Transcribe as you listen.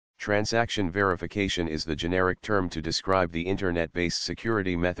Transaction verification is the generic term to describe the internet-based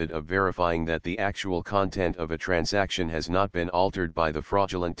security method of verifying that the actual content of a transaction has not been altered by the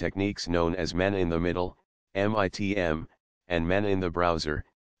fraudulent techniques known as man-in-the-middle, MITM, and man-in-the-browser,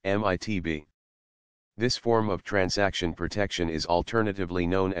 MITB. This form of transaction protection is alternatively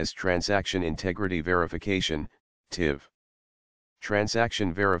known as transaction integrity verification, TIV.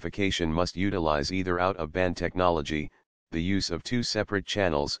 Transaction verification must utilize either out-of-band technology, the use of two separate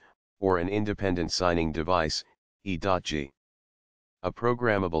channels, or an independent signing device, E.G. A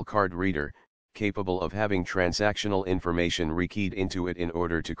programmable card reader, capable of having transactional information rekeyed into it in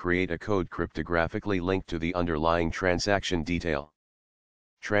order to create a code cryptographically linked to the underlying transaction detail.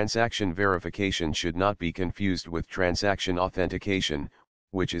 Transaction verification should not be confused with transaction authentication,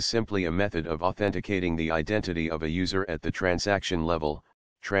 which is simply a method of authenticating the identity of a user at the transaction level.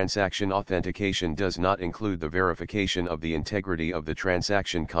 Transaction authentication does not include the verification of the integrity of the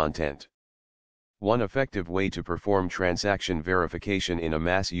transaction content. One effective way to perform transaction verification in a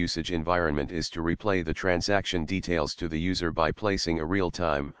mass usage environment is to replay the transaction details to the user by placing a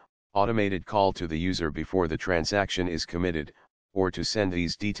real-time, automated call to the user before the transaction is committed, or to send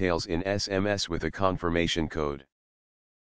these details in SMS with a confirmation code.